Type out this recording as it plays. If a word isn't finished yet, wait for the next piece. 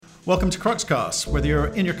Welcome to Cruxcast. Whether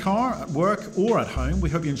you're in your car, at work, or at home,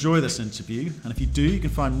 we hope you enjoy this interview. And if you do, you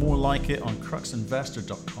can find more like it on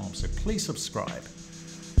cruxinvestor.com. So please subscribe.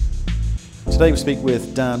 Today we speak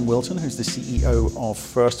with Dan Wilton, who's the CEO of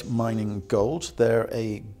First Mining Gold. They're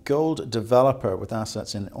a gold developer with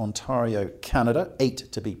assets in Ontario, Canada,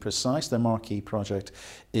 8 to be precise. Their marquee project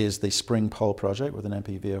is the Spring Pole project with an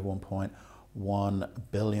NPV of $1.1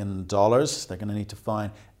 billion. They're going to need to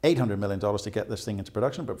find $800 million to get this thing into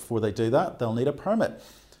production, but before they do that, they'll need a permit.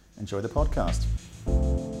 Enjoy the podcast.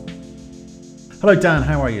 Hello, Dan.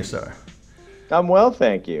 How are you, sir? I'm well,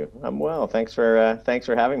 thank you. I'm well. Thanks for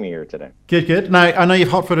having me here today. Good. Now, I know you've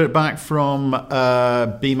hot-footed back from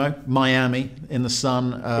BMO, Miami, in the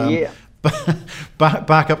sun. Yeah.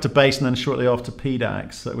 Back up to base and then shortly off to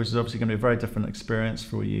PDAX, which is obviously going to be a very different experience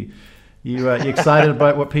for you. You excited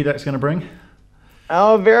about what PDAX is going to bring?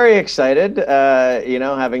 Oh, very excited.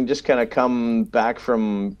 Having just kind of come back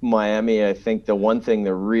from Miami, I think the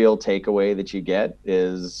real takeaway that you get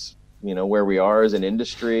is, where we are as an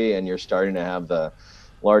industry, and you're starting to have the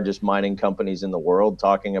largest mining companies in the world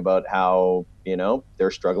talking about how,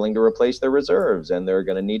 they're struggling to replace their reserves and they're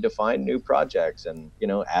going to need to find new projects and,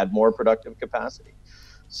 add more productive capacity.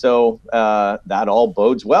 So that all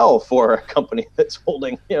bodes well for a company that's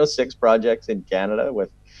holding, 6 projects in Canada with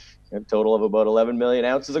a total of about 11 million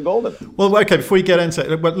ounces of gold in it. Well, okay. Before you get into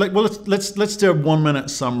it, let's do a 1-minute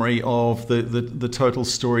summary of the total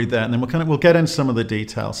story there, and then we'll get into some of the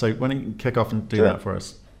details. So why don't you kick off and do that for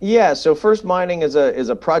us? Yeah. So First Mining is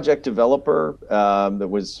a project developer that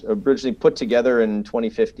was originally put together in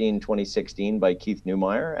 2015, 2016 by Keith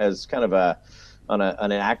Neumeyer as kind of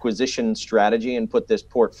an acquisition strategy, and put this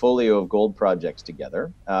portfolio of gold projects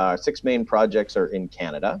together. 6 main projects are in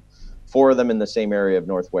Canada. 4 of them in the same area of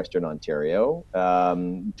northwestern Ontario.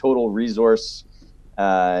 Total resource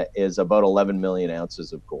is about 11 million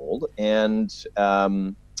ounces of gold. And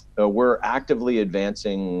we're actively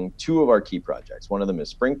advancing 2 of our key projects. One of them is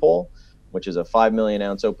Spring Pole, which is a 5 million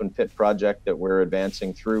ounce open pit project that we're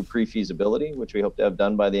advancing through pre-feasibility, which we hope to have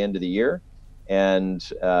done by the end of the year,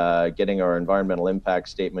 and getting our environmental impact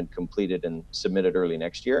statement completed and submitted early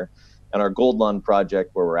next year. And our Goldlund project,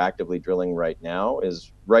 where we're actively drilling right now,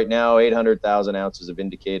 is 800,000 ounces of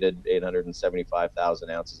indicated, 875,000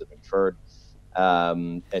 ounces of inferred,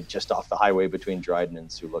 and just off the highway between Dryden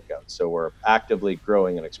and Sioux Lookout. So we're actively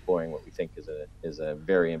growing and exploring what we think is a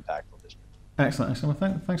very impactful district. Excellent.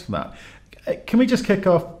 Well, thanks for that. Can we just kick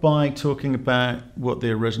off by talking about what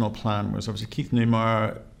the original plan was? Obviously, Keith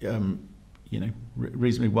Neumeyer,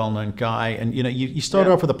 reasonably well-known guy, and you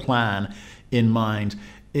started off with a plan in mind.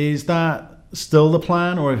 Is that still the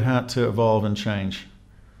plan, or have you had to evolve and change?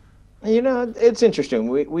 It's interesting.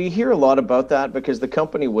 We hear a lot about that because the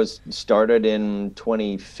company was started in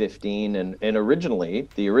 2015, and originally,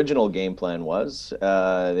 the original game plan was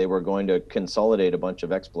they were going to consolidate a bunch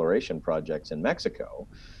of exploration projects in Mexico,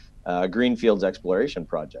 greenfields exploration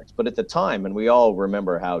projects. But at the time, and we all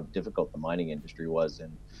remember how difficult the mining industry was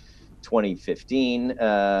in 2015,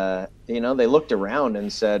 they looked around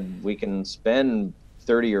and said, we can spend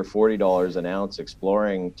 $30 or $40 an ounce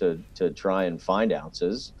exploring to try and find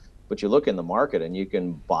ounces, but you look in the market and you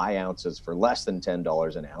can buy ounces for less than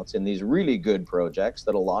 $10 an ounce in these really good projects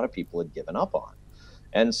that a lot of people had given up on.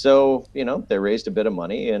 And so, they raised a bit of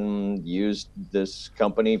money and used this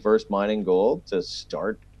company, First Mining Gold, to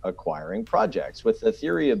start acquiring projects with the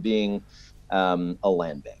theory of being a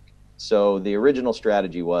land bank. So the original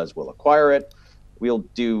strategy was, we'll acquire it, we'll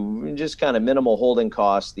do just kind of minimal holding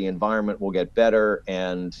costs, the environment will get better,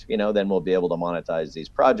 and then we'll be able to monetize these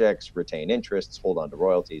projects, retain interests, hold on to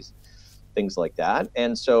royalties, things like that.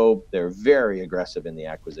 And so they're very aggressive in the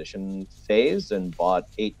acquisition phase and bought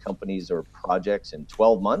 8 companies or projects in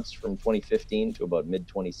 12 months from 2015 to about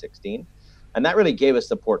mid-2016. And that really gave us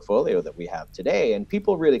the portfolio that we have today. And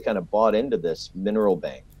people really kind of bought into this mineral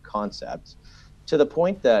bank concept, to the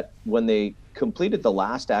point that when they completed the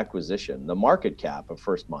last acquisition, the market cap of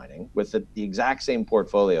First Mining, with the exact same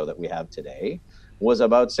portfolio that we have today, was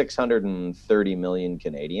about 630 million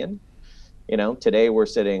Canadian. Today we're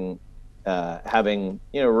sitting, having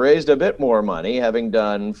raised a bit more money, having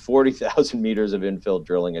done 40,000 meters of infill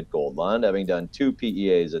drilling at Goldlund, having done 2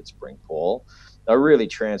 PEAs at Spring Pole, a really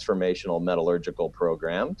transformational metallurgical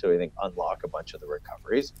program to, I think, unlock a bunch of the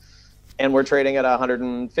recoveries. And we're trading at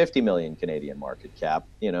 150 million Canadian market cap,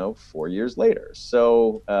 4 years later.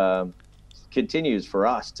 So continues for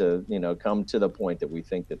us to, come to the point that we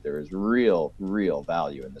think that there is real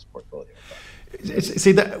value in this portfolio.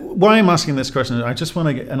 See, why I'm asking this question is I just want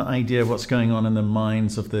to get an idea of what's going on in the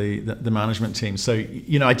minds of the management team. So,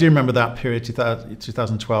 I do remember that period,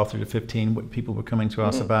 2012 through to 15, people were coming to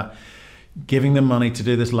us about giving them money to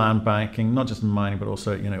do this land banking, not just mining, but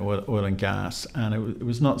also, oil and gas. And it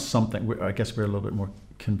was not something, I guess we're a little bit more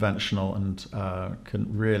conventional and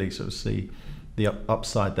couldn't really sort of see the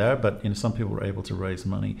upside there. But, some people were able to raise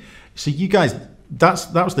money. So you guys,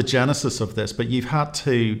 that was the genesis of this, but you've had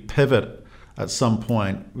to pivot at some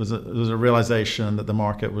point. There was a realization that the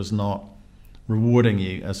market was not rewarding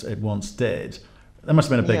you as it once did. That must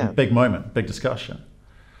have been a big moment, big discussion.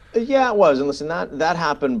 Yeah, it was. And listen, that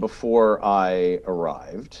happened before I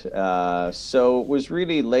arrived. So it was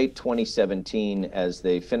really late 2017 as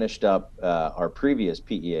they finished up our previous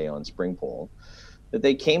PEA on Springpole that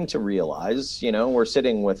they came to realize, we're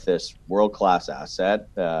sitting with this world-class asset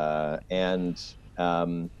and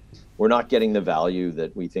we're not getting the value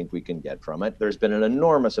that we think we can get from it. There's been an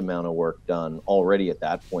enormous amount of work done already at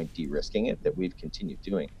that point, de-risking it, that we've continued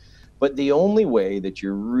doing. But the only way that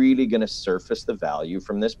you're really going to surface the value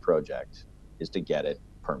from this project is to get it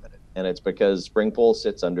permitted. And it's because Springpole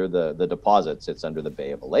sits under the deposit, sits under the bay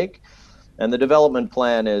of a lake. And the development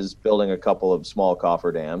plan is building a couple of small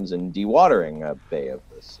cofferdams and dewatering a bay of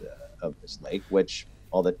this lake, which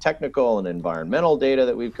all the technical and environmental data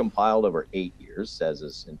that we've compiled over 8 years says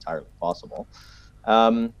is entirely possible.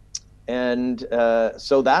 So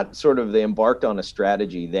that sort of, they embarked on a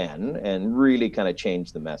strategy then and really kind of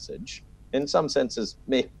changed the message. In some senses,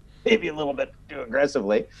 maybe a little bit too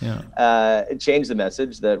aggressively, changed the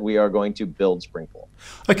message that we are going to build Springpole.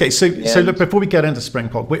 Okay, so look, before we get into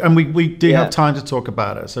Springpole, we do have time to talk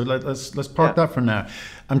about it. So let's park that for now.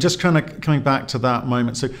 I'm just kind of coming back to that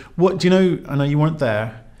moment. So what do you know? I know you weren't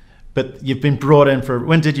there, but you've been brought in for.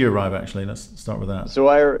 When did you arrive? Actually, let's start with that. So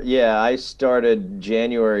I started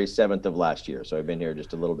January 7th of last year. So I've been here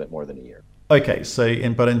just a little bit more than a year. Okay, so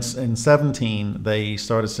in 17, they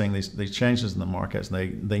started seeing these changes in the markets,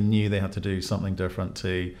 and they knew they had to do something different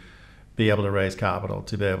to be able to raise capital,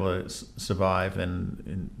 to be able to survive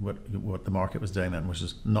in what the market was doing then, which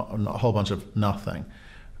is not a whole bunch of nothing,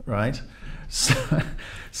 right?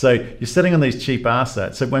 So you're sitting on these cheap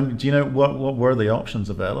assets. So do you know what were the options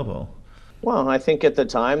available? Well, I think at the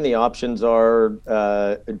time the options are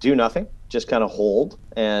do nothing, just kind of hold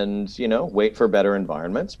and, wait for better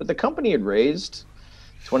environments. But the company had raised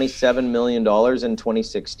 $27 million in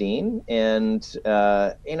 2016. And,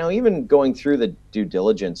 even going through the due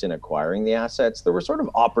diligence in acquiring the assets, there were sort of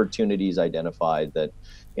opportunities identified that,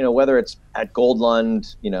 whether it's at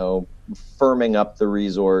Goldlund, firming up the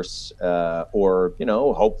resource or,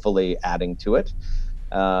 hopefully adding to it.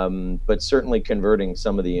 But certainly converting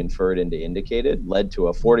some of the inferred into indicated led to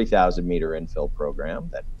a 40,000 meter infill program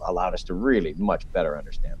that allowed us to really much better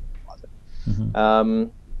understand the deposit. Mm-hmm.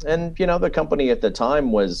 And the company at the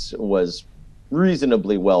time was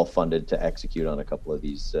reasonably well funded to execute on a couple of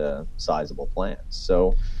these sizable plans.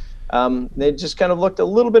 So they just kind of looked a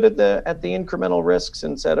little bit at the incremental risks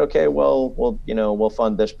and said, okay, well, we'll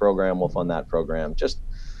fund this program, we'll fund that program, just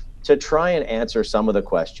to try and answer some of the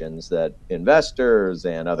questions that investors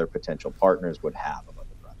and other potential partners would have about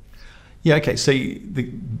the project. Yeah, okay. So,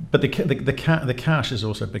 the cash is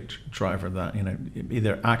also a big driver of that.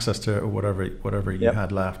 Either access to it or whatever you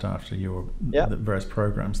had left after your the various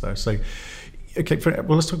programs there. So, okay.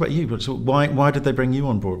 Well, let's talk about you. So why did they bring you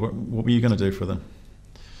on board? What were you going to do for them?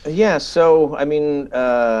 Yeah, so I mean,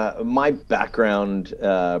 my background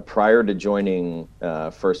prior to joining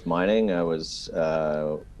First Mining, I was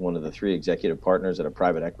one of the 3 executive partners at a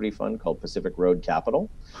private equity fund called Pacific Road Capital.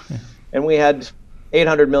 Yeah. And we had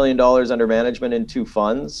 $800 million under management in 2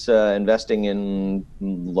 funds, investing in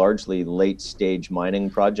largely late stage mining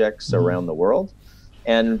projects around the world.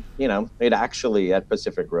 And, it actually at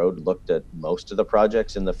Pacific Road looked at most of the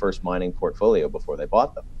projects in the First Mining portfolio before they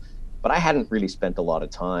bought them. But I hadn't really spent a lot of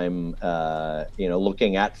time,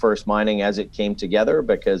 looking at First Mining as it came together,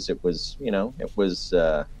 because it was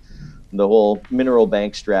the whole mineral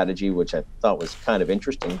bank strategy, which I thought was kind of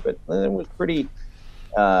interesting, but it was pretty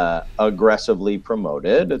aggressively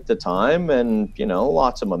promoted at the time, and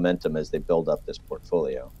lots of momentum as they build up this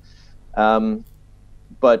portfolio.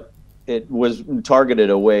 But it was targeted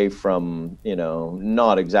away from,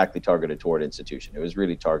 not exactly targeted toward institution. It was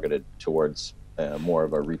really targeted towards more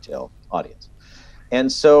of a retail audience.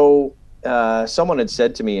 And so someone had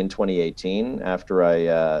said to me in 2018, after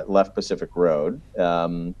I left Pacific Road,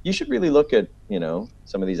 you should really look at,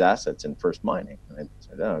 some of these assets in First Mining. And I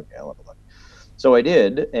said, oh, okay, I'll have a look. So I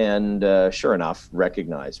did, and sure enough,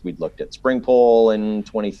 recognized we'd looked at Springpole in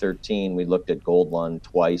 2013. We looked at Goldlund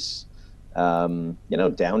twice, down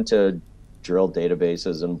to drill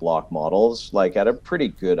databases and block models, like at a pretty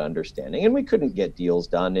good understanding. And we couldn't get deals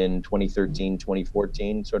done in 2013,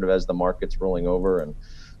 2014, sort of as the market's rolling over and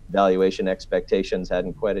valuation expectations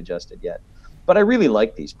hadn't quite adjusted yet. But I really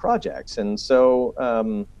like these projects. And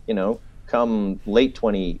so, come late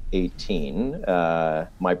 2018,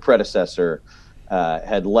 my predecessor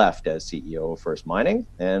had left as CEO of First Mining,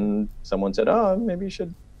 and someone said, oh, maybe you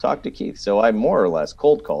should talk to Keith. So I more or less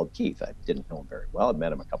cold called Keith. I didn't know him very well. I'd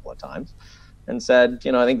met him a couple of times and said,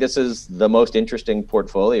 I think this is the most interesting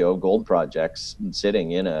portfolio of gold projects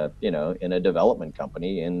sitting in a development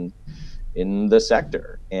company in the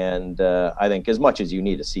sector. And I think as much as you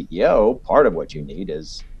need a CEO, part of what you need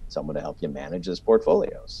is someone to help you manage this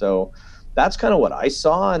portfolio. So that's kind of what I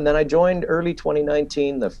saw. And then I joined early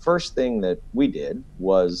 2019. The first thing that we did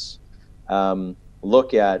was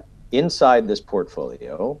look at inside this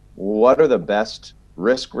portfolio, what are the best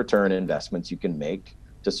risk return investments you can make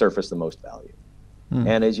to surface the most value?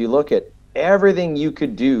 And as you look at everything you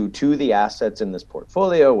could do to the assets in this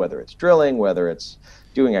portfolio, whether it's drilling, whether it's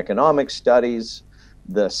doing economic studies,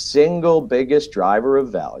 the single biggest driver of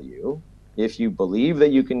value, if you believe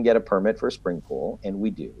that you can get a permit for a spring pool, and we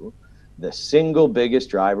do, the single biggest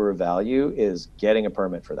driver of value is getting a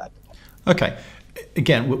permit for that. Okay.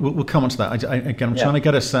 Again, we'll come on to that. I'm trying to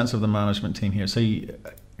get a sense of the management team here. So I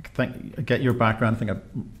get your background. I think I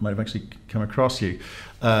might have actually come across you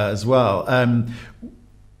as well.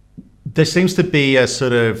 There seems to be a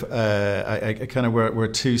sort of a kind of where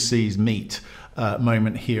two seas meet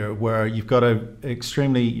moment here, where you've got a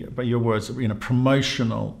extremely, by your words,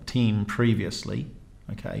 promotional team previously.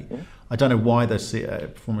 Okay, I don't know why the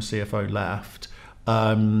former CFO left,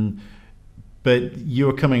 but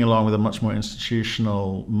you're coming along with a much more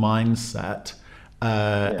institutional mindset,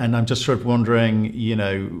 and I'm just sort of wondering,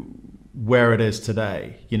 where it is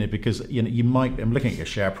today, because you might. I'm looking at your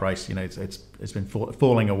share price. It's been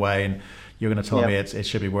falling away, and you're going to tell me it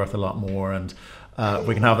should be worth a lot more, and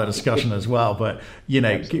we can have that discussion as well. But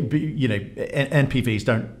NPVs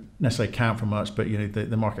don't necessarily count for much, but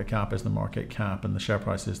the market cap is the market cap, and the share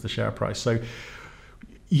price is the share price. So,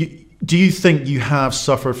 do you think you have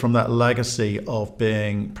suffered from that legacy of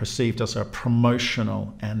being perceived as a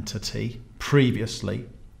promotional entity previously?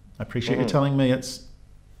 I appreciate you telling me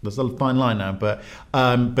there's a fine line now, but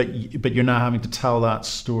you're now having to tell that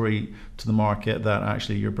story to the market, that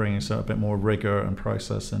actually you're bringing a bit more rigor and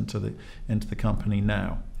process into the company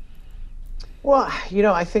now. Well,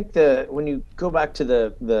 I think when you go back to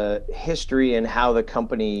the history and how the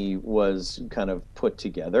company was kind of put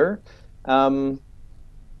together,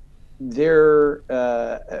 we're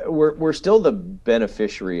still the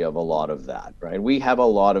beneficiary of a lot of that, right? We have a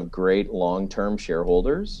lot of great long-term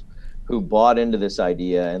shareholders who bought into this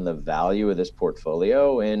idea and the value of this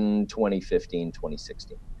portfolio in 2015,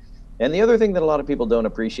 2016. And the other thing that a lot of people don't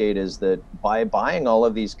appreciate is that by buying all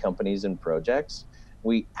of these companies and projects,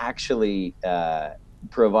 we actually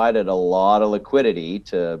provided a lot of liquidity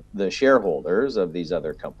to the shareholders of these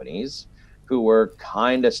other companies who were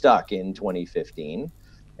kind of stuck in 2015.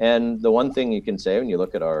 And the one thing you can say when you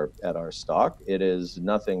look at our stock, it is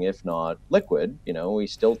nothing if not liquid. We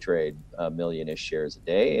still trade 1 million-ish shares a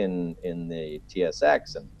day in the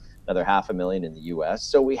TSX and another 500,000 in the US.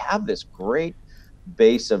 So we have this great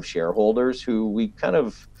base of shareholders who we kind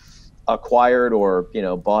of acquired or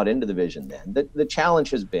bought into the vision then. The challenge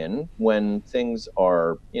has been when things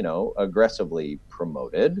are aggressively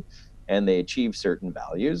promoted and they achieve certain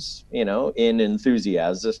values in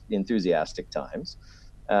enthusiastic times.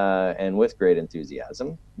 And with great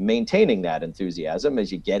enthusiasm, maintaining that enthusiasm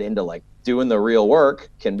as you get into like doing the real work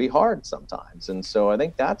can be hard sometimes. And so I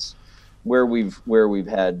think that's where we've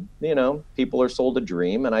had, people are sold a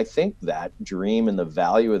dream. And I think that dream and the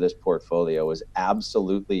value of this portfolio is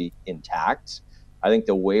absolutely intact. I think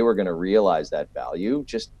the way we're going to realize that value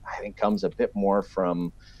comes a bit more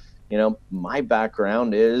from, my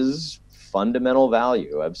background is fundamental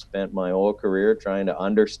value. I've spent my whole career trying to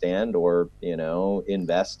understand or,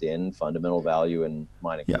 invest in fundamental value in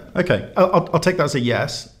mining. Yeah. Okay. I'll take that as a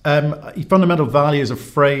yes. Fundamental value is a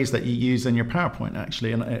phrase that you use in your PowerPoint,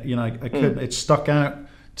 actually. And, it stuck out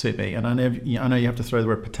to me. And I know you have to throw the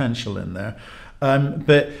word potential in there.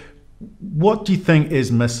 But what do you think is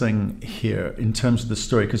missing here in terms of the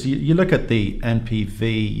story? Because you look at the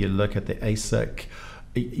NPV, you look at the AISC,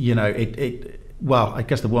 well, I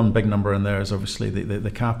guess the one big number in there is obviously the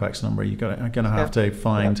capex number. You're going to have to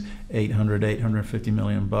find $850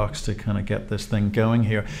 million to kind of get this thing going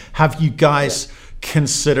here. Have you guys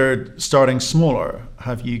considered starting smaller?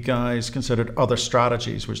 Have you guys considered other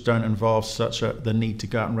strategies which don't involve the need to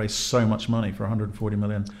go out and raise so much money for a $140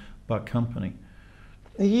 million company?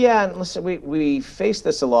 Yeah, and listen, we face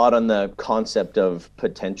this a lot on the concept of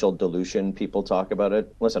potential dilution. People talk about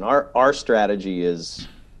it. Listen, our strategy is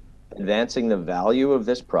advancing the value of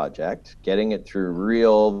this project, getting it through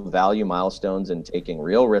real value milestones and taking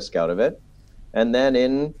real risk out of it. And then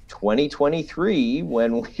in 2023,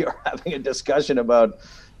 when we are having a discussion about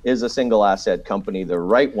is a single asset company the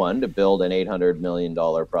right one to build an $800 million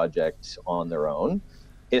project on their own,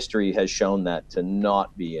 history has shown that to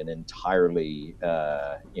not be an entirely,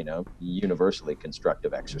 universally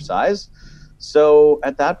constructive exercise. So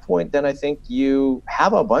at that point, then I think you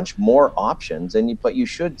have a bunch more options, but you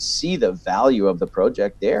should see the value of the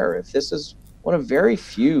project there. If this is one of very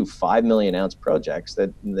few 5 million ounce projects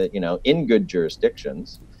that in good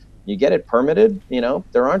jurisdictions, you get it permitted.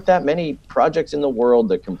 There aren't that many projects in the world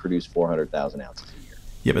that can produce 400,000 ounces a year.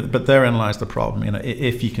 Yeah, but therein lies the problem.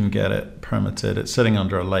 If you can get it permitted, it's sitting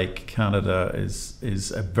under a lake. Canada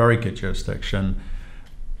is a very good jurisdiction,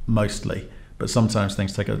 mostly, but sometimes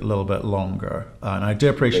things take a little bit longer. And I do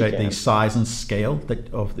appreciate the size and scale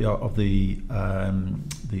of the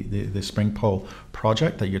Springpole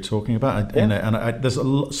project that you're talking about. And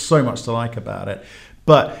there's so much to like about it.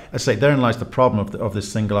 But I say therein lies the problem of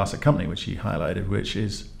this single asset company, which you highlighted, which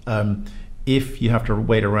is if you have to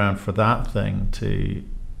wait around for that thing to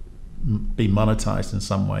be monetized in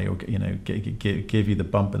some way, or give you the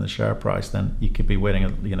bump in the share price, then you could be waiting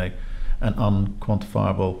an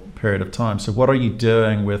unquantifiable period of time. So what are you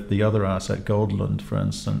doing with the other asset, Goldland, for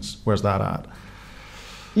instance? Where's that at?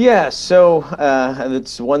 Yeah, so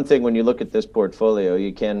it's one thing when you look at this portfolio,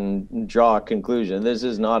 you can draw a conclusion. This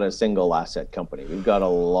is not a single asset company. We've got a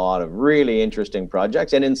lot of really interesting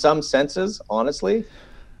projects, and in some senses, honestly,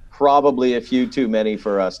 probably a few too many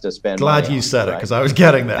for us to spend. Glad you said it, because I was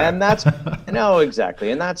getting there. And that's no,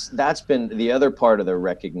 exactly, and that's been the other part of the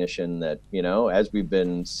recognition that as we've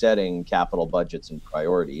been setting capital budgets and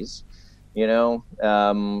priorities,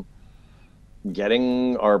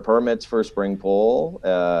 getting our permits for Springpole,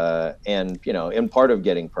 and in part of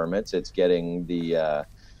getting permits, it's getting the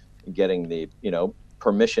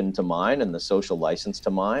permission to mine and the social license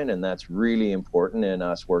to mine, and that's really important in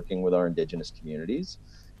us working with our Indigenous communities.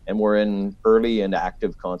 And we're in early and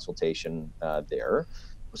active consultation there.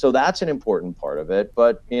 So that's an important part of it.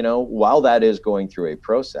 But, while that is going through a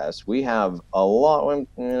process, we have a lot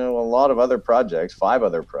of other projects, 5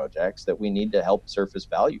 other projects that we need to help surface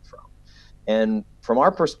value from. And from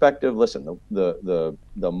our perspective, listen, the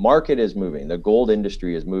market is moving. The gold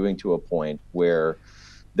industry is moving to a point where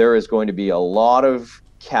there is going to be a lot of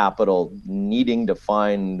capital needing to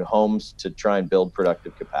find homes to try and build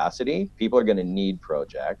productive capacity. People are going to need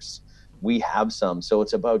projects. We have some. So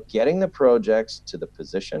it's about getting the projects to the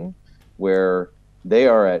position where they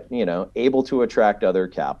are able to attract other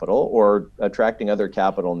capital, or attracting other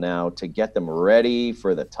capital now to get them ready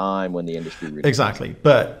for the time when the industry really exactly.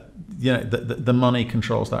 But the money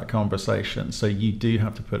controls that conversation. So you do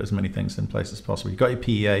have to put as many things in place as possible. You've got your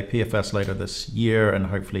PEA, PFS later this year, and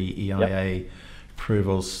hopefully EIA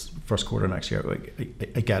approvals first quarter next year.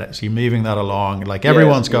 I get it. So you're moving that along, like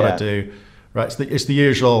everyone's got to do, right? It's the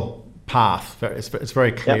usual path. It's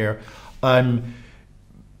very clear.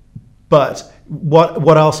 But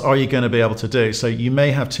what else are you going to be able to do? So you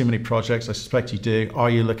may have too many projects. I suspect you do.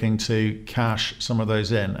 Are you looking to cash some of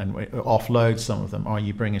those in and offload some of them? Are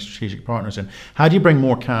you bringing strategic partners in? How do you bring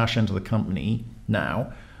more cash into the company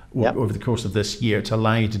now over the course of this year to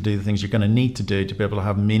allow you to do the things you're going to need to do to be able to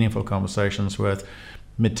have meaningful conversations with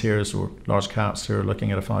mid-tiers or large caps who are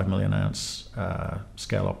looking at a 5 million ounce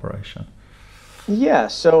scale operation? Yeah,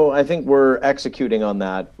 so I think we're executing on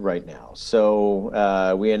that right now.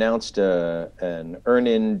 So we announced an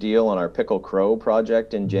earn-in deal on our Pickle Crow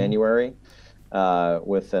project in January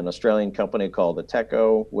with an Australian company called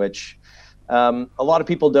Ateco, which a lot of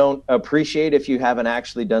people don't appreciate if you haven't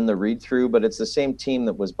actually done the read-through, but it's the same team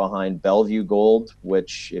that was behind Bellevue Gold,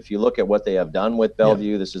 which if you look at what they have done with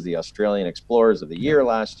Bellevue, this is the Australian Explorers of the Year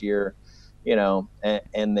last year.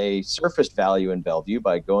 And they surfaced value in Bellevue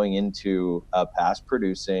by going into a past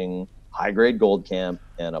producing high-grade gold camp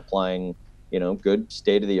and applying, good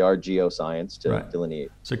state-of-the-art geoscience to delineate.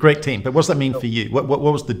 It's a great team. But what does that mean for you? What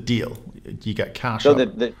was the deal? Do you get cash so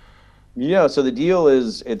so the deal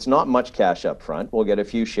is it's not much cash up front. We'll get a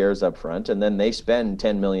few shares up front, and then they spend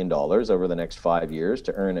 $10 million over the next 5 years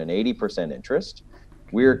to earn an 80% interest.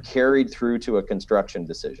 We're carried through to a construction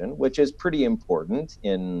decision, which is pretty important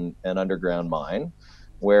in an underground mine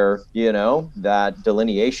where, that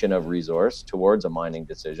delineation of resource towards a mining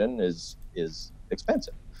decision is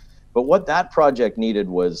expensive. But what that project needed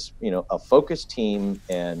was, a focused team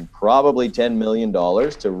and probably $10 million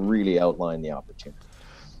to really outline the opportunity.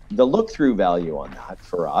 the look-through value on that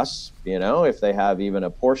for us, if they have even a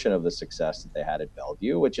portion of the success that they had at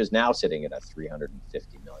Bellevue, which is now sitting at a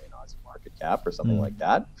 350 million Aussie market cap or something like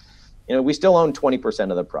that, we still own 20%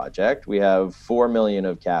 of the project. We have 4 million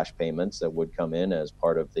of cash payments that would come in as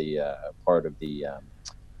part of the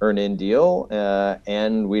earn-in deal,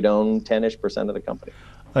 and we'd own 10-ish% of the company.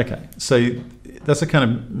 Okay, so that's a kind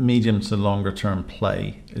of medium to longer term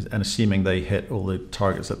play, and assuming they hit all the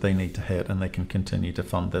targets that they need to hit and they can continue to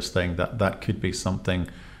fund this thing, that could be something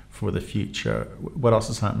for the future. What else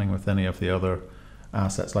is happening with any of the other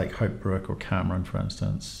assets like Hope Brook or Cameron, for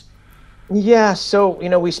instance? Yeah, so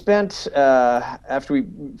we spent after we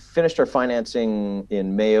finished our financing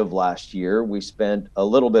in May of last year, we spent a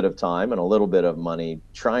little bit of time and a little bit of money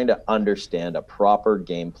trying to understand a proper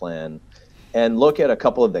game plan and look at a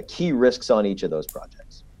couple of the key risks on each of those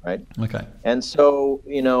projects, right? Okay. And so,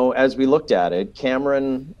 as we looked at it,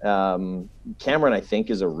 Cameron, I think,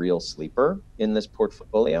 is a real sleeper in this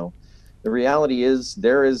portfolio. The reality is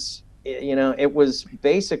it was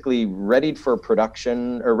basically readied for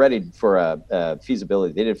production or readied for a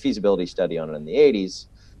feasibility. They did a feasibility study on it in the 80s,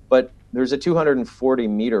 but there's a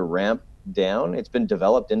 240-meter ramp down. It's been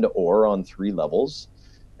developed into ore on 3 levels.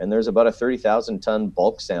 And there's about a 30,000-ton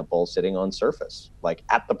bulk sample sitting on surface, like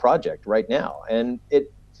at the project right now. And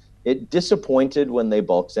it disappointed when they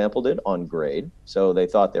bulk sampled it on grade. So they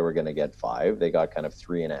thought they were going to get 5. They got kind of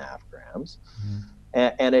 3.5 grams. Mm-hmm.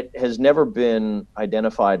 And it has never been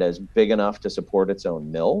identified as big enough to support its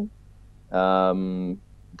own mill.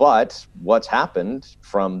 But what's happened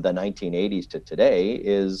from the 1980s to today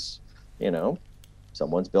is,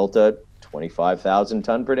 someone's built a 25,000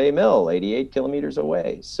 ton per day mill 88 kilometers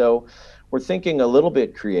away. So we're thinking a little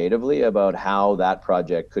bit creatively about how that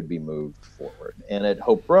project could be moved forward. And at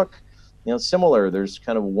Hope Brook, similar, there's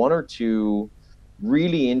kind of 1 or 2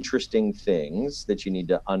 really interesting things that you need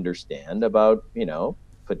to understand about,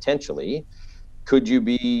 potentially, could you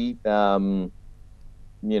be,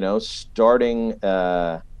 starting,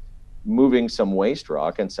 moving some waste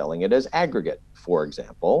rock and selling it as aggregate, for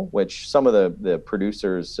example, which some of the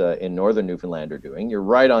producers in northern Newfoundland are doing. You're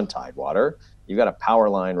right on Tidewater. You've got a power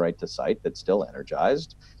line right to site that's still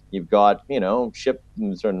energized. You've got, not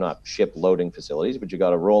ship loading facilities, but you've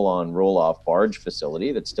got a roll-on, roll-off barge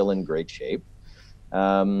facility that's still in great shape.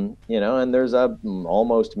 And there's a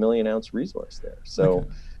almost 1 million ounce resource there. So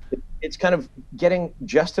it's kind of getting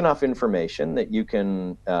just enough information that you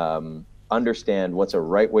can understand what's a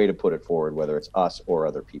right way to put it forward, whether it's us or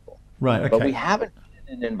other people. Right. Okay. But we haven't been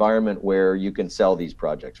in an environment where you can sell these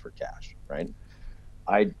projects for cash, right?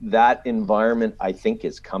 That environment, I think,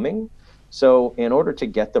 is coming. So in order to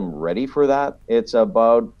get them ready for that, it's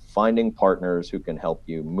about finding partners who can help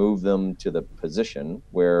you move them to the position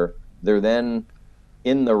where they're then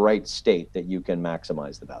in the right state that you can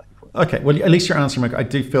maximize the value for them. Okay. Well, at least you're answering. I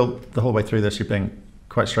do feel the whole way through this you're being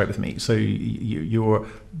quite straight with me. So you're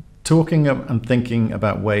talking and thinking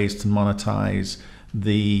about ways to monetize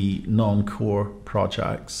the non-core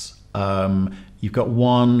projects. You've got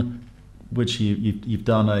one which you've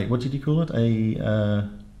done what did you call it?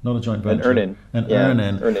 Not a joint venture. An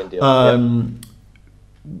earn-in deal.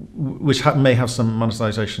 Which may have some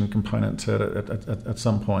monetization component to it at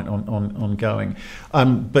some point ongoing.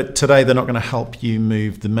 But today they're not going to help you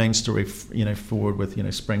move the main story forward with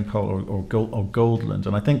Springpole or Goldland.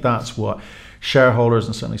 And I think that's what shareholders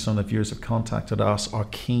and certainly some of the viewers have contacted us are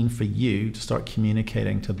keen for you to start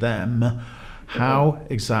communicating to them. How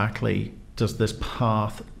exactly does this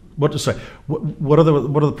path? What are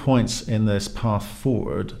the points in this path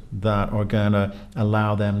forward that are going to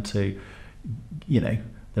allow them to,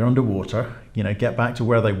 they're underwater, get back to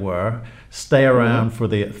where they were, stay around for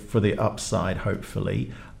the upside,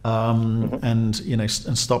 hopefully, and and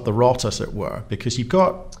stop the rot, as it were, because you've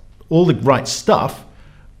got all the right stuff,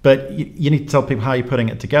 but you need to tell people how you're putting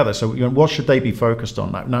it together. So what should they be focused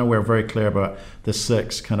on now? Now we're very clear about the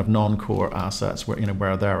 6 kind of non-core assets where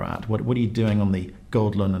they're at. What are you doing on the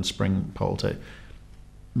Goldland and Springpole to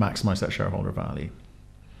maximize that shareholder value?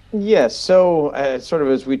 Yes, so sort of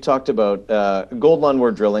as we talked about, Goldland we're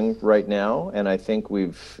drilling right now, and I think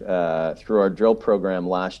we've, through our drill program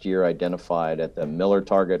last year, identified at the Miller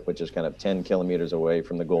target, which is kind of 10 kilometers away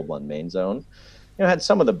from the Goldland main zone, had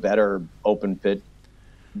some of the better open pit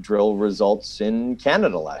drill results in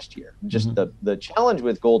Canada last year. Just the challenge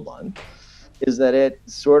with Goldland is that it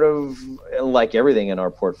sort of, like everything in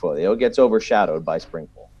our portfolio, gets overshadowed by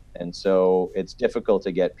Springpole. And so it's difficult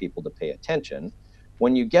to get people to pay attention.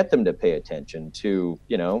 When you get them to pay attention to,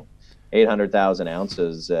 800,000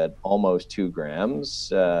 ounces at almost 2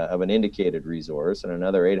 grams of an indicated resource, and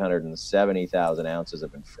another 870,000 ounces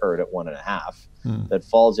of inferred at 1.5 that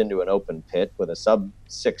falls into an open pit with a sub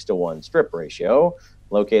 6-to-1 strip ratio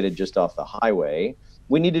located just off the highway.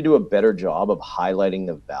 We need to do a better job of highlighting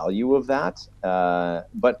the value of that,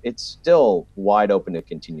 but it's still wide open to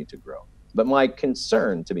continue to grow. But my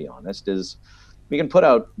concern, to be honest, is we can put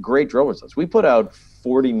out great drill results. We put out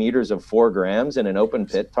 40 meters of 4 grams in an open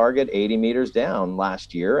pit target 80 meters down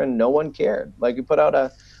last year, and no one cared. Like, we put out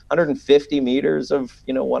 150 meters of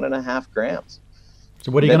 1.5 grams.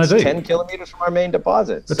 So what are you going to do? 10 kilometers from our main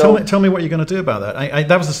deposit. But tell me what you're going to do about that.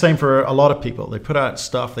 That was the same for a lot of people. They put out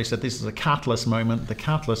stuff. They said this is a catalyst moment. The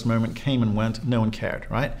catalyst moment came and went. No one cared,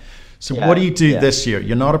 right? So what do you do this year?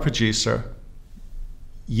 You're not a producer.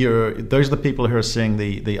 Those are the people who are seeing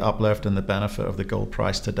the uplift and the benefit of the gold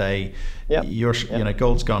price today.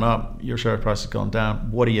 Gold's gone up. Your share price has gone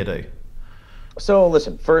down. What do you do? So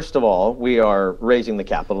listen, first of all, we are raising the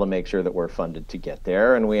capital to make sure that we're funded to get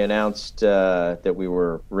there. And we announced that we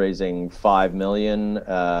were raising $5 million.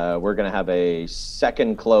 We're going to have a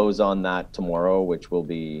second close on that tomorrow, which will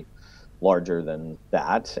be larger than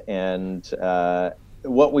that. And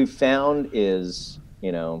what we've found is,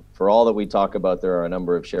 for all that we talk about, there are a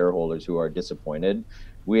number of shareholders who are disappointed.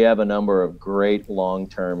 We have a number of great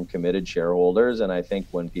long-term committed shareholders. And I think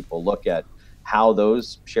when people look at how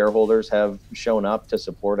those shareholders have shown up to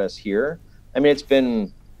support us here, I mean, it's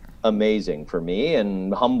been amazing for me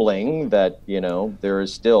and humbling that, there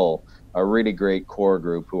is still a really great core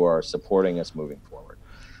group who are supporting us moving forward.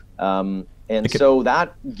 So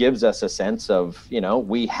that gives us a sense of,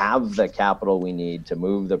 we have the capital we need to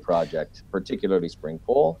move the project, particularly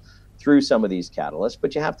Springpole, through some of these catalysts,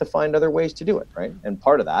 but you have to find other ways to do it, right? And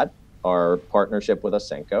part of that, our partnership with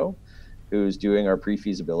Ausenco, who's doing our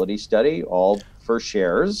pre-feasibility study, all for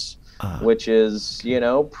shares, which is,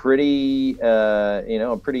 a pretty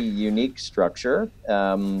unique structure.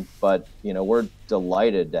 But, we're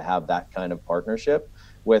delighted to have that kind of partnership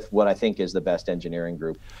with what I think is the best engineering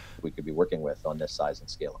group we could be working with on this size and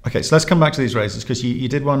scale. Okay, so let's come back to these raises, because you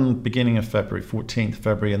did one beginning of February, 14th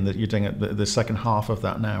February, and you're doing the second half of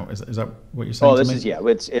that now. Is that what you're saying?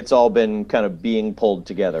 It's all been kind of being pulled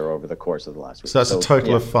together over the course of the last week. So that's a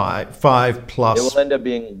total of five plus. It will end up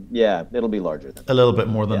being, it'll be larger than that. A little bit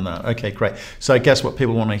more than that. Okay, great. So I guess what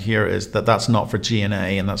people want to hear is that that's not for G&A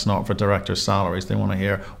and that's not for director salaries. They want to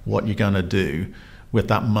hear what you're going to do with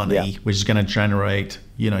that money, which is going to generate,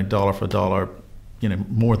 dollar for dollar,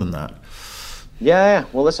 more than that. Yeah.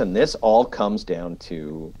 Well, listen, this all comes down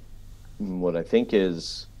to what I think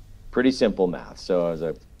is pretty simple math. So as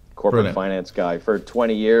a corporate finance guy for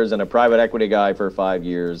 20 years and a private equity guy for 5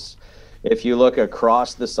 years, if you look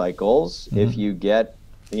across the cycles, if you get,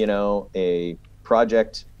 a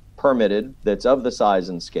project permitted that's of the size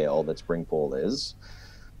and scale that Springpole is,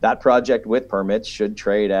 that project with permits should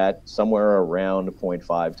trade at somewhere around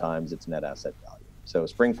 0.5 times its net asset value. So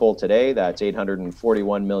Springpole today, that's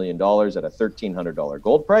 $841 million at a $1,300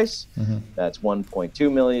 gold price. That's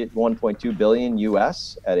 1.2 billion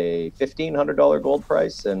US at a $1,500 gold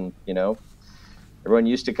price. And, everyone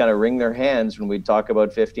used to kind of wring their hands when we talk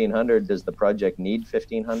about 1,500. Does the project need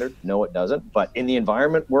 1,500? No, it doesn't. But in the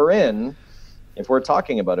environment we're in, if we're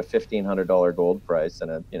talking about a $1,500 gold price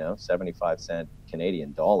and a 75 cent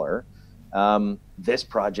Canadian dollar, this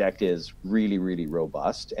project is really, really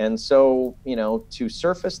robust. And so, to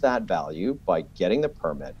surface that value by getting the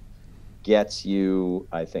permit gets you,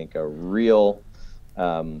 I think, a real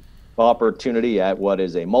opportunity at what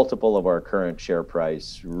is a multiple of our current share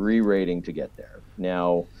price, re-rating to get there.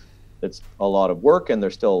 Now, it's a lot of work and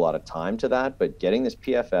there's still a lot of time to that, but getting this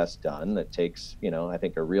PFS done, that takes, I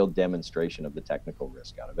think, a real demonstration of the technical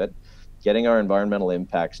risk out of it. Getting our environmental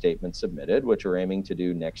impact statement submitted, which we're aiming to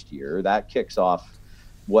do next year, that kicks off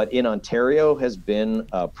what in Ontario has been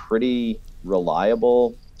a pretty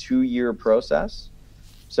reliable 2-year process.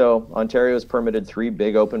 So Ontario has permitted 3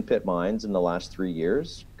 big open pit mines in the last 3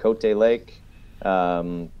 years: Côté Lake,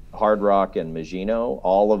 Hard Rock, and Magino.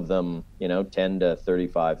 All of them, 10 to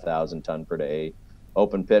 35,000 ton per day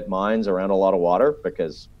open pit mines around a lot of water,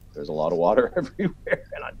 because there's a lot of water everywhere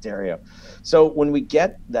in Ontario. So when we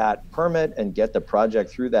get that permit and get the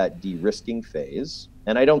project through that de-risking phase,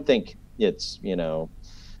 and I don't think it's, you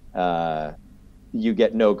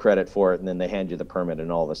get no credit for it and then they hand you the permit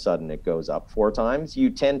and all of a sudden it goes up 4 times. You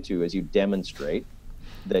tend to, as you demonstrate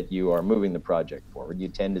that you are moving the project forward, you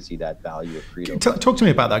tend to see that value accrete. Talk to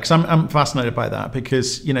me about that, because I'm fascinated by that,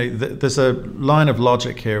 because, there's a line of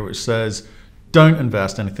logic here which says, don't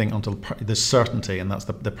invest anything until there's certainty, and that's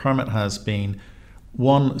the permit has been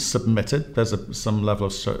one, submitted. There's some level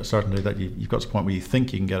of certainty that you've got to a point where you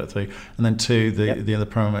think you can get it through, and then two, the other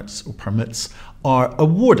permits are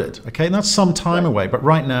awarded. Okay, and that's some time away. But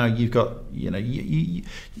right now, you've got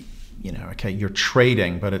okay, you're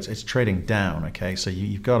trading, but it's trading down. Okay, so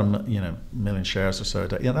you've got a million shares or so.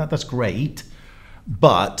 That's great,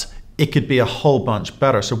 but it could be a whole bunch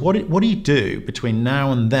better. So what do you do between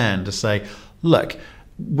now and then to say, look,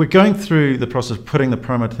 we're going through the process of putting the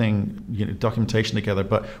permitting documentation together,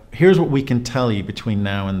 but here's what we can tell you between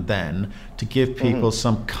now and then to give people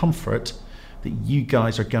some comfort that you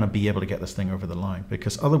guys are going to be able to get this thing over the line,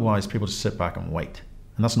 because otherwise people just sit back and wait,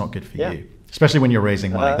 and that's not good for you, especially when you're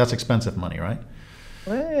raising money. That's expensive money, right?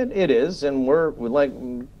 It is, and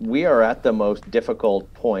we are at the most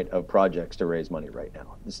difficult point of projects to raise money right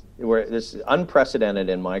now. This is unprecedented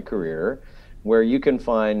in my career, where you can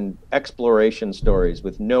find exploration stories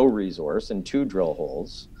with no resource and 2 drill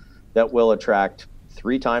holes that will attract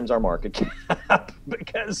 3 times our market cap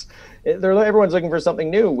because everyone's looking for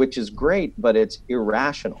something new, which is great, but it's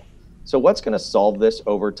irrational. So what's going to solve this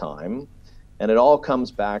over time? And it all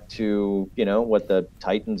comes back to, what the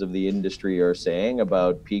titans of the industry are saying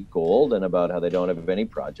about peak gold and about how they don't have any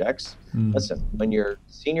projects. Listen, when your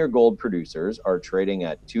senior gold producers are trading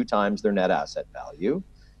at 2 times their net asset value,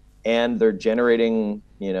 and they're generating,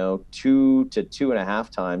 2 to 2.5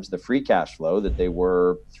 times the free cash flow that they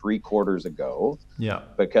were 3 quarters ago. Yeah.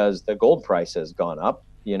 Because the gold price has gone up,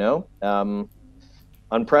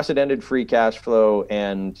 unprecedented free cash flow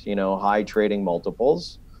and, high trading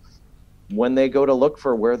multiples. When they go to look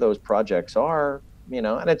for where those projects are,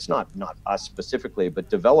 and it's not us specifically, but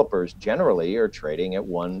developers generally are trading at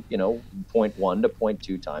 0.1 to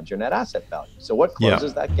 0.2 times your net asset value. So what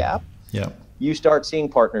closes that gap? Yeah. You start seeing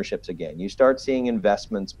partnerships again. You start seeing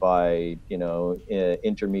investments by,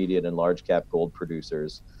 intermediate and large cap gold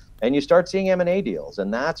producers, and you start seeing M&A deals.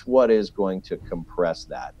 And that's what is going to compress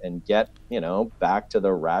that and get, back to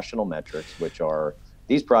the rational metrics, which are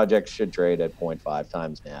these projects should trade at 0.5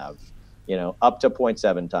 times NAV, up to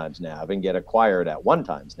 0.7 times NAV, and get acquired at 1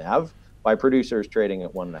 times NAV by producers trading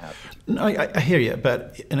at 1.5. I hear you,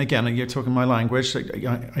 and again, you're talking my language.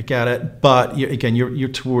 I get it, but you're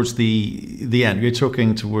towards the end. You're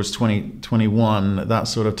talking towards 2021, that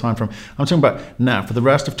sort of time frame. I'm talking about now for the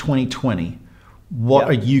rest of 2020. What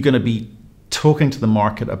are you going to be talking to the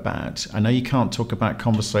market about? I know you can't talk about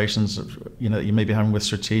conversations that you may be having with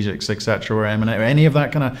strategics, etc., or M&A, or any of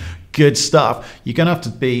that kind of good stuff. You're going to have to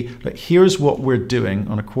be like, here's what we're doing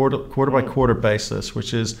on a quarter by quarter basis,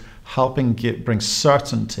 which is helping bring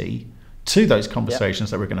certainty to those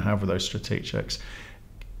conversations that we're going to have with those strategics.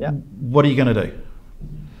 What are you going to do?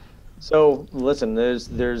 So listen, there's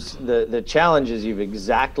the challenges you've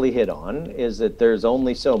exactly hit on is that there's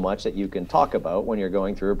only so much that you can talk about when you're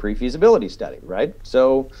going through a pre-feasibility study, right?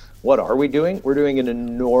 So what are we doing? We're doing an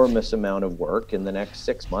enormous amount of work in the next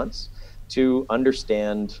 6 months to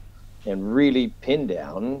understand and really pin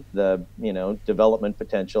down the development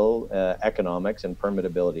potential, economics, and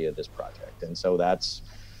permittability of this project. And so that's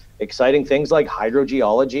exciting things like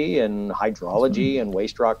hydrogeology and hydrology and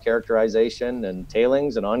waste rock characterization and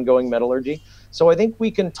tailings and ongoing metallurgy. So I think we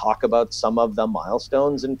can talk about some of the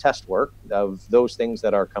milestones and test work of those things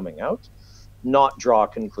that are coming out, not draw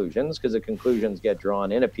conclusions, because the conclusions get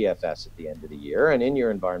drawn in a PFS at the end of the year and in your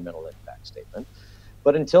environmental impact statement.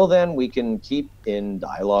 But until then, we can keep in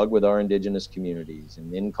dialogue with our Indigenous communities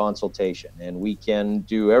and in consultation, and we can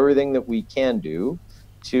do everything that we can do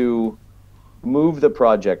to move the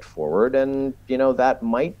project forward. And that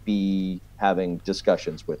might be having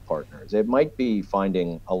discussions with partners. It might be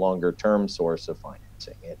finding a longer term source of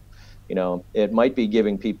financing. It might be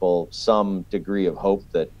giving people some degree of hope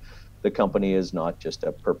that the company is not just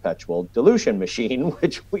a perpetual dilution machine,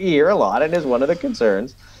 which we hear a lot and is one of the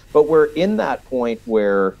concerns. But we're in that point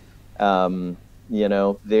where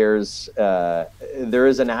there is a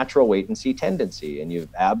natural wait and see tendency, and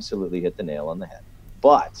you've absolutely hit the nail on the head.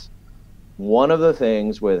 But one of the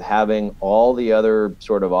things with having all the other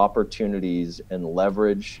sort of opportunities and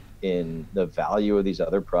leverage in the value of these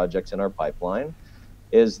other projects in our pipeline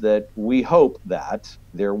is that we hope that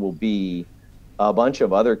there will be a bunch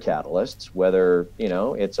of other catalysts, whether,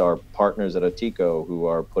 it's our partners at Otico who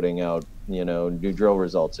are putting out, new drill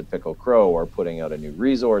results at Pickle Crow, or putting out a new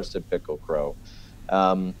resource at Pickle Crow,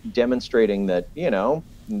 demonstrating that,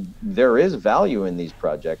 there is value in these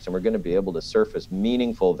projects, and we're going to be able to surface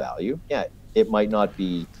meaningful value. Yeah, it might not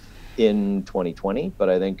be in 2020, but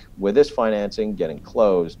I think with this financing getting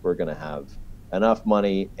closed, we're going to have enough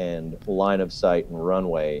money and line of sight and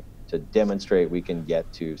runway to demonstrate we can get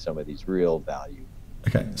to some of these real value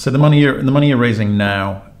Okay, so the money you're raising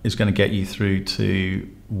now is going to get you through to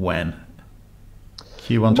when?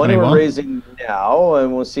 Q1 Money we're 21? raising now,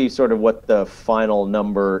 and we'll see sort of what the final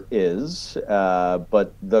number is.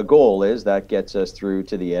 But the goal is that gets us through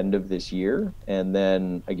to the end of this year. And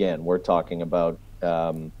then again, we're talking about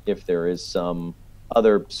if there is some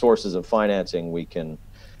other sources of financing we can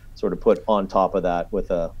sort of put on top of that with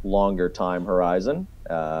a longer time horizon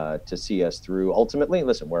to see us through. Ultimately,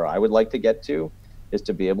 listen, where I would like to get to is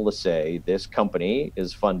to be able to say this company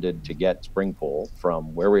is funded to get Springpole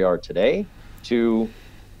from where we are today to,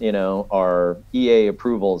 our EA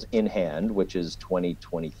approvals in hand, which is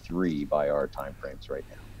 2023 by our timeframes right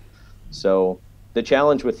now. So the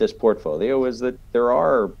challenge with this portfolio is that there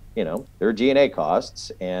are G&A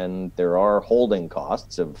costs and there are holding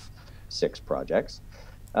costs of 6 projects,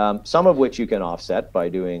 some of which you can offset by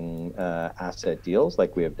doing asset deals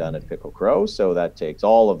like we have done at Pickle Crow. So that takes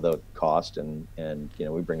all of the cost and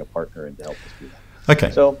we bring a partner in to help us do that.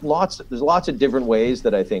 Okay. So there's lots of different ways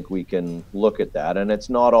that I think we can look at that, and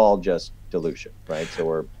it's not all just dilution, right? So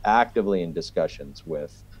we're actively in discussions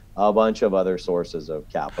with a bunch of other sources of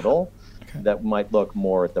capital that might look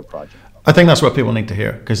more at the project. I think that's what people need to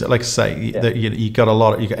hear, because, like I say, you got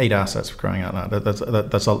 8 assets for crying out loud.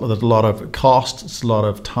 There's a lot of cost, it's a lot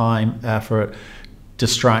of time, effort,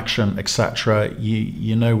 distraction, etc.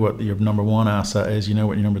 You know what your number 1 asset is, you know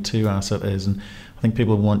what your number 2 asset is, and I think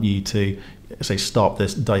people want you to say stop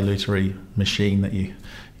this dilutory machine that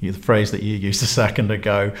the phrase that you used a second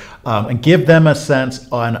ago, and give them a sense,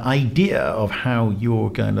 an idea of how you're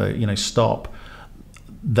going to stop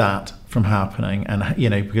that from happening. And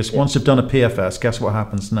because once you've done a PFS, guess what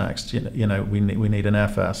happens next? We need an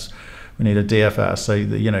FS, we need a DFS. So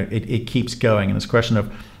it keeps going, and it's a question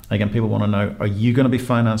of, again, people want to know, are you going to be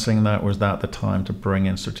financing that, or is that the time to bring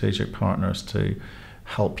in strategic partners to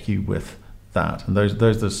help you with that? And those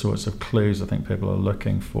are the sorts of clues I think people are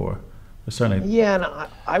looking for. Certainly. Yeah, and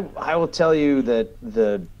I will tell you that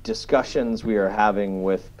the discussions we are having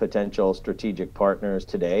with potential strategic partners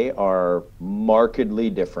today are markedly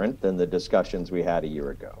different than the discussions we had a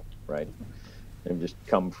year ago, right? They've just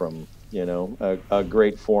come from, a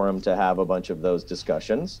great forum to have a bunch of those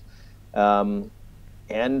discussions. Like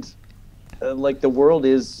the world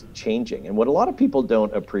is changing. And what a lot of people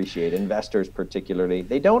don't appreciate, investors particularly,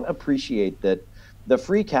 they don't appreciate that the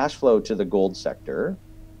free cash flow to the gold sector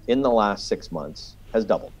in the last 6 months has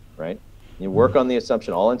doubled, right? You work on the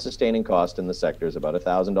assumption all-in sustaining cost in the sector is about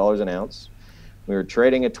 $1,000 an ounce. We were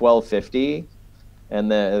trading at $1,250,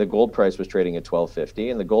 and the gold price was trading at $1,250,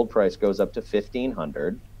 and the gold price goes up to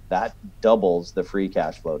 $1,500. That doubles the free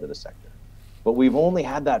cash flow to the sector. But we've only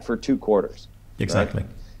had that for 2 quarters. Exactly.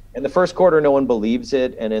 Right? In the first quarter, no one believes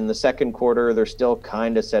it, and in the second quarter, they're still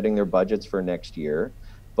kind of setting their budgets for next year.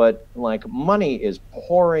 But like money is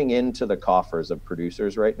pouring into the coffers of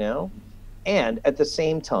producers right now. And at the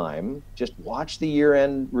same time, just watch the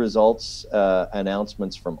year-end results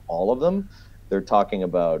announcements from all of them. They're talking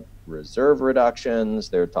about reserve reductions.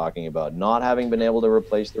 They're talking about not having been able to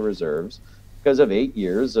replace the reserves because of 8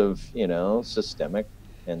 years of, systemic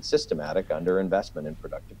and systematic underinvestment in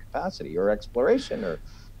productive capacity or exploration or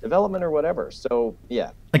development or whatever. So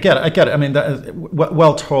yeah, I get it. I mean, that is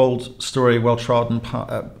well-told story, well-trodden,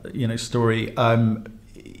 story.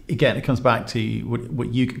 Again, it comes back to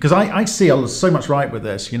what you, because I see so much right with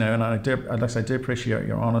this, and I do appreciate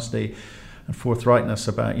your honesty and forthrightness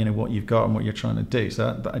about what you've got and what you're trying to do.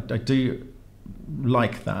 So I do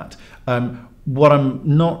like that. What I'm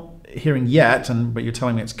not hearing yet, but you're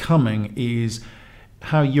telling me it's coming, is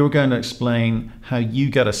how you're going to explain how you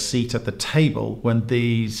get a seat at the table when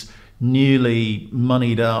these newly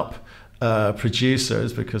moneyed up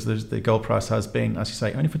producers, because the gold price has been, as you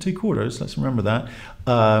say, only for 2 quarters, let's remember that,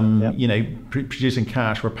 producing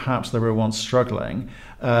cash where perhaps they were once struggling.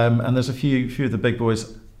 And there's a few of the big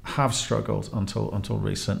boys have struggled until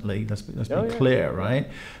recently. Let's be clear, right?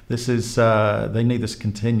 This is they need this to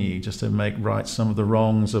continue just to make right some of the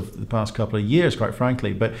wrongs of the past couple of years, quite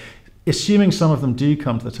frankly. But assuming some of them do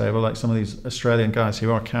come to the table, like some of these Australian guys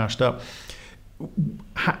who are cashed up,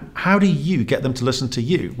 how do you get them to listen to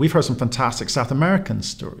you? We've heard some fantastic South American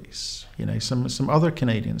stories, some other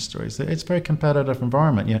Canadian stories. It's a very competitive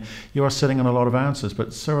environment. You are sitting on a lot of ounces,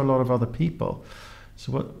 but so are a lot of other people.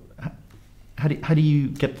 So how do you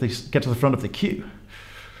get to the front of the queue?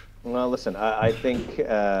 Well, listen, I think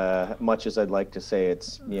much as I'd like to say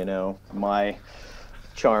it's, my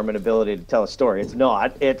charm and ability to tell a story, it's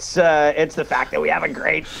not. It's the fact that we have a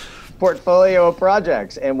great portfolio of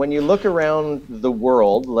projects. And when you look around the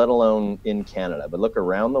world, let alone in Canada, but look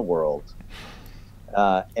around the world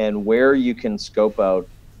and where you can scope out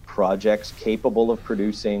projects capable of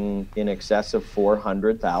producing in excess of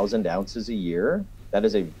 400,000 ounces a year, that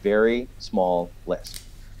is a very small list.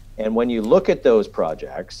 And when you look at those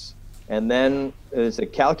projects, and then there's a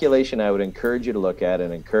calculation I would encourage you to look at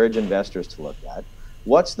and encourage investors to look at,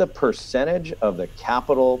 what's the percentage of the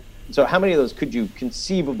capital? So how many of those could you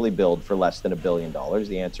conceivably build for less than $1 billion?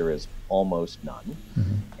 The answer is almost none.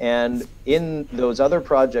 Mm-hmm. And in those other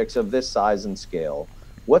projects of this size and scale,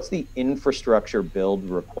 what's the infrastructure build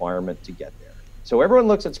requirement to get there? So everyone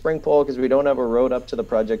looks at Springpole because we don't have a road up to the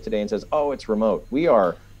project today and says, oh, it's remote. We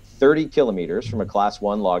are 30 kilometers from a class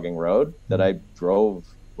 1 logging road that I drove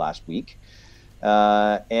last week.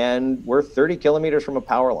 And we're 30 kilometers from a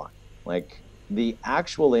power line. Like, the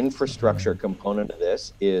actual infrastructure component of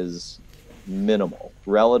this is minimal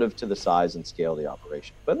relative to the size and scale of the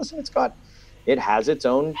operation. But listen, it has its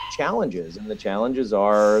own challenges, and the challenges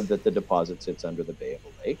are that the deposit sits under the Bay of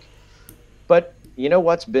a Lake. But you know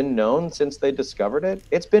what's been known since they discovered it?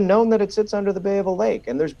 It's been known that it sits under the Bay of a Lake,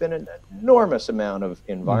 and there's been an enormous amount of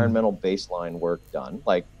environmental baseline work done,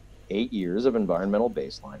 like 8 years of environmental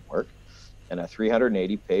baseline work, and a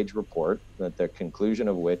 380-page report, that the conclusion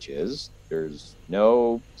of which is there's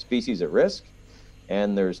no species at risk,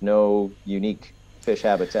 and there's no unique fish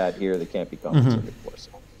habitat here that can't be compensated for.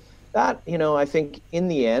 So that, I think in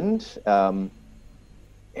the end,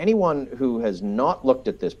 anyone who has not looked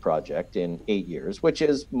at this project in 8 years, which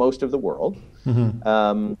is most of the world,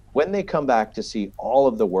 when they come back to see all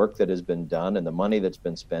of the work that has been done and the money that's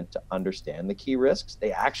been spent to understand the key risks,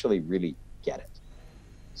 they actually really get it.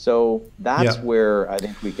 So that's where I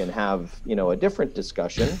think we can have, a different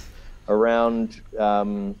discussion around,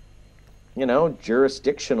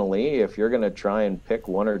 jurisdictionally, if you're going to try and pick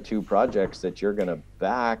one or two projects that you're going to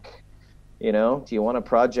back, do you want a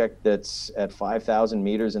project that's at 5,000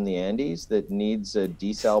 meters in the Andes that needs a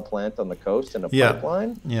desal plant on the coast and a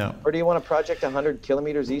pipeline? Yeah. Or do you want a project 100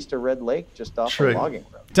 kilometers east of Red Lake just off a logging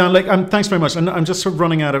road? Dan, thanks very much. And I'm just sort of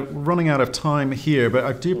running out of time here, but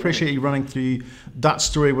I do appreciate you running through that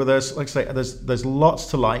story with us. Like I say, there's lots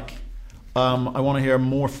to like. I want to hear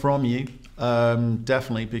more from you,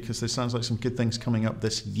 definitely, because there sounds like some good things coming up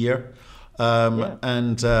this year.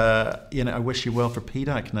 And I wish you well for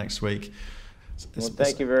PDAC next week. Well,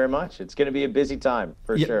 thank you very much. It's going to be a busy time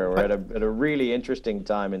for sure. We're at a really interesting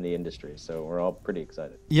time in the industry, so we're all pretty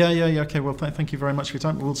excited. Yeah. Okay. Well, thank you very much for your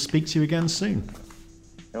time. We'll speak to you again soon.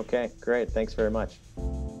 Okay, great. Thanks very much.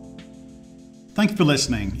 Thank you for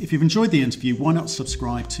listening. If you've enjoyed the interview, why not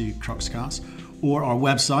subscribe to Cruxcast or our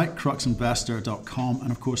website, cruxinvestor.com, and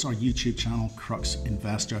of course our YouTube channel, Crux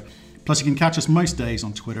Investor. Plus, you can catch us most days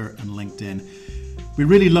on Twitter and LinkedIn. We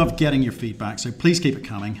really love getting your feedback, so please keep it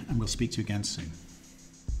coming, and we'll speak to you again soon.